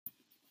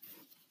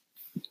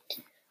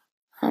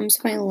So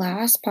my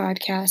last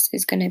podcast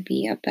is going to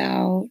be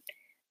about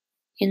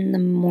in the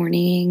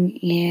morning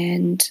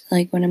and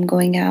like when I'm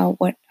going out,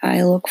 what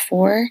I look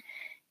for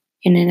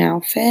in an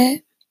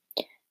outfit.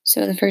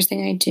 So the first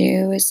thing I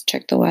do is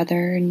check the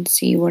weather and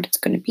see what it's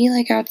going to be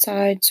like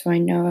outside so I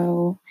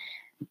know,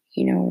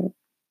 you know,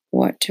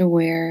 what to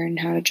wear and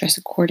how to dress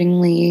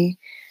accordingly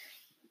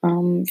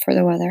for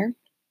the weather.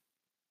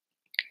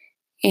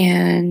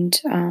 And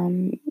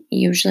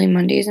usually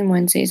Mondays and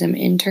Wednesdays I'm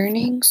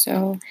interning,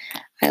 so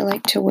I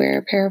like to wear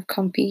a pair of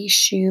comfy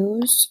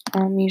shoes.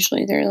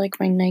 Usually they're like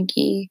my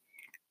Nike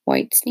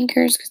white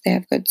sneakers because they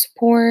have good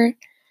support.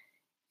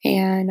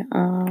 And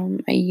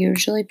I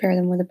usually pair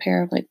them with a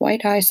pair of like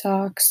white high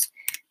socks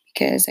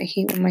because I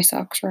hate when my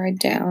socks ride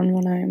down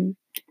when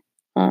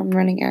I'm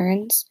running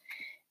errands.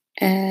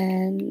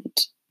 And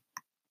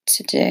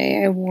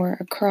today I wore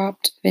a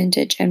cropped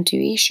vintage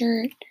M2E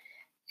shirt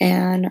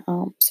and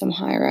some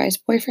high rise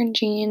boyfriend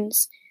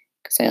jeans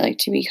because I like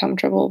to be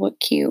comfortable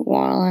but cute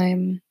while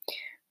I'm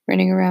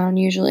running around.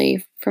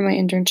 Usually for my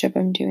internship,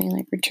 I'm doing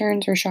like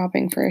returns or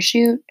shopping for a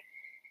shoot.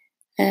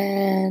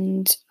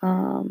 And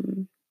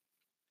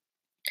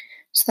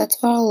so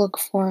that's what I'll look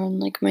for on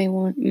like my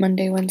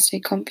Monday, Wednesday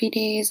comfy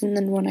days. And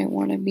then when I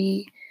want to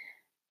be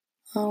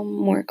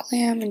more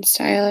glam and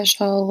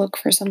stylish, I'll look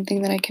for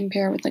something that I can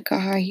pair with like a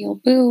high heel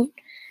boot,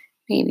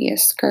 maybe a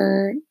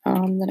skirt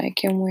that I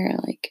can wear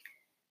like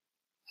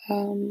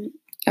um,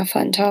 a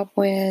fun top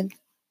with.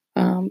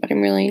 But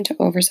I'm really into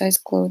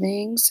oversized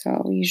clothing,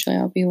 so usually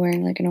I'll be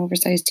wearing like an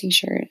oversized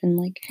t-shirt and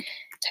like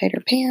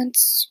tighter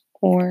pants,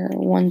 or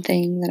one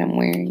thing that I'm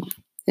wearing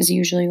is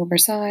usually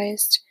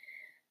oversized.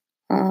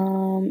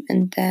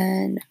 And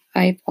then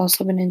I've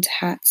also been into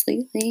hats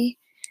lately.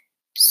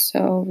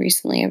 So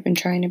recently I've been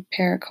trying to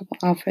pair a couple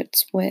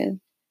outfits with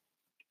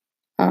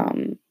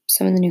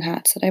some of the new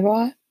hats that I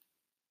bought.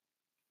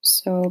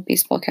 So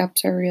baseball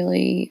caps are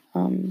really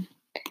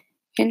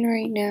in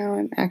right now.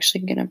 I'm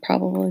actually gonna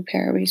probably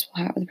pair a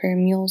baseball hat with a pair of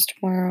mules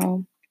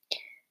tomorrow.